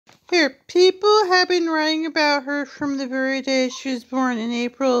Here, people have been writing about her from the very day she was born in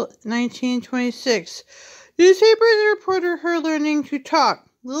April 1926. Newspapers reported her learning to talk.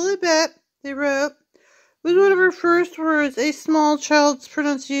 Lilibet, they wrote, was one of her first words, a small child's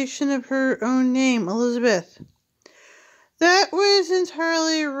pronunciation of her own name, Elizabeth. That was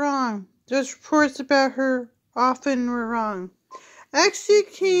entirely wrong. Those reports about her often were wrong. Actually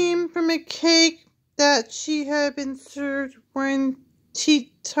came from a cake that she had been served one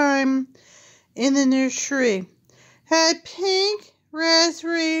tea time in the nursery. Had pink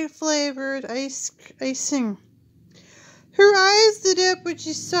raspberry flavored icing. Her eyes lit up when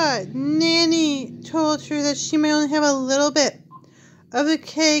she saw it. Nanny told her that she may only have a little bit of the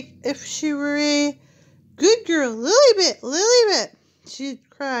cake if she were a good girl. Lilibet, she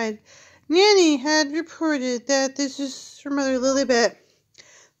cried. Nanny had reported that this was her mother, Lilibet.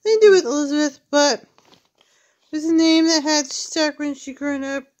 Nothing to do with Elizabeth, but it was a name that had stuck when she grew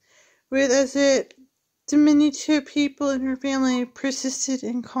up with, as it diminutive people in her family persisted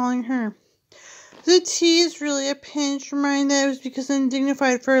in calling her. The tea is really a pinch, reminding that it was because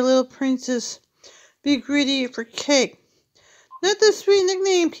undignified for a little princess be greedy for cake. Not the sweet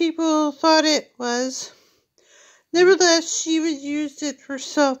nickname people thought it was. Nevertheless, she would use it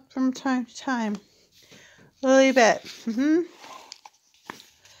herself from time to time. Lilibet.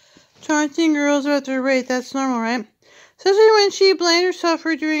 Taunting girls about their weight, that's normal, right? Especially when she blamed herself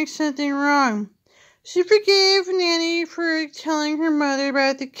for doing something wrong. She forgave Nanny for telling her mother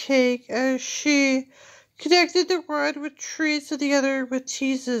about the cake, as she connected the one with treats and the other with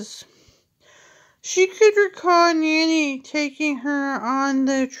teases. She could recall Nanny taking her on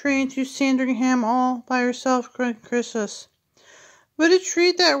the train to Sandringham all by herself on Christmas. What a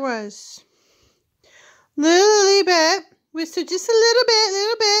treat that was. Lilibet whispered just a little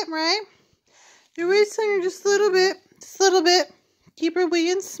bit, right? You're always telling her just a little bit. Keep her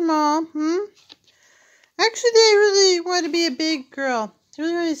wee and small, Actually, they really want to be a big girl. They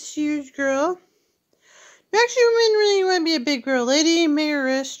really want this huge girl. Actually, women really want to be a big girl. Lady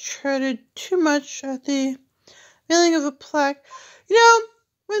Mayoress treaded too much at the mailing of a plaque. You know,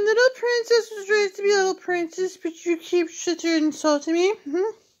 when Little Princess was raised to be a little princess, but you keep sitting and insulting me,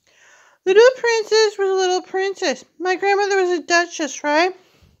 Little Princess was a little princess. My grandmother was a duchess, right?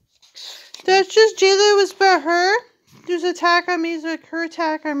 Duchess J-Lo was about her. There's an attack on me, it's like her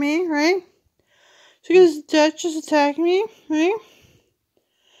attack on me, right? So because Duchess attacking me, right?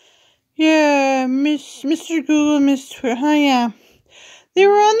 Yeah, Mr. Google, Miss Twitter, yeah. They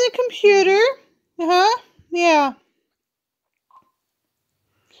were on the computer, yeah.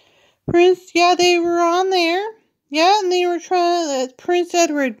 They were on there. Yeah, and they were trying to, Prince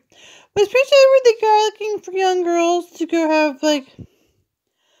Edward. Was Prince Edward the guy looking for young girls to go have, like,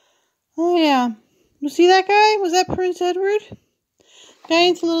 oh yeah. Was he that guy? Was that Prince Edward? Guy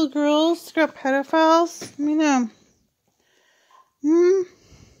into little girls, scrub pedophiles? Let me know.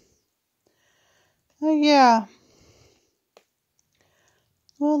 Oh yeah.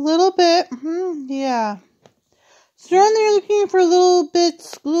 Well, a little bit. Yeah. So they're on there looking for little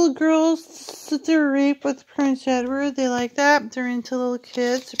girls to sit there rape with Prince Edward. They like that. They're into little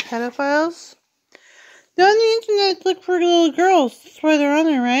kids or pedophiles. They're on the internet to look for little girls. That's why they're on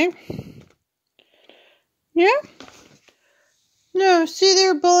there, right? Yeah? No, see,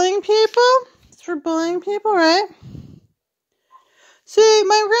 they're bullying people? It's for bullying people, right? See,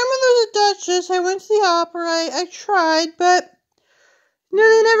 my grandmother was a duchess. I went to the opera. I tried, but no,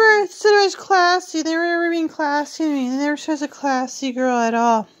 they never said I was classy. They were never being classy to me. They never said I was a classy girl at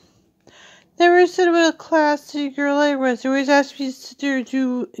all. Never said what a classy girl I was. They always asked me to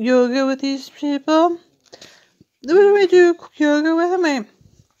do yoga with these people. What do I do yoga with them?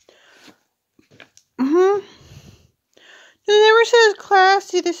 They never said I was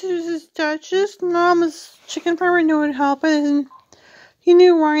classy. This was his duchess. Mom was chicken farmer. No one helped it. And he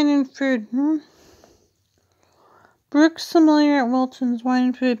knew wine and food. Brooks familiar at Wilton's Wine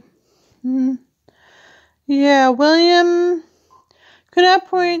and Food. Yeah, William could not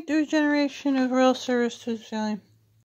point to a generation of royal service to his family.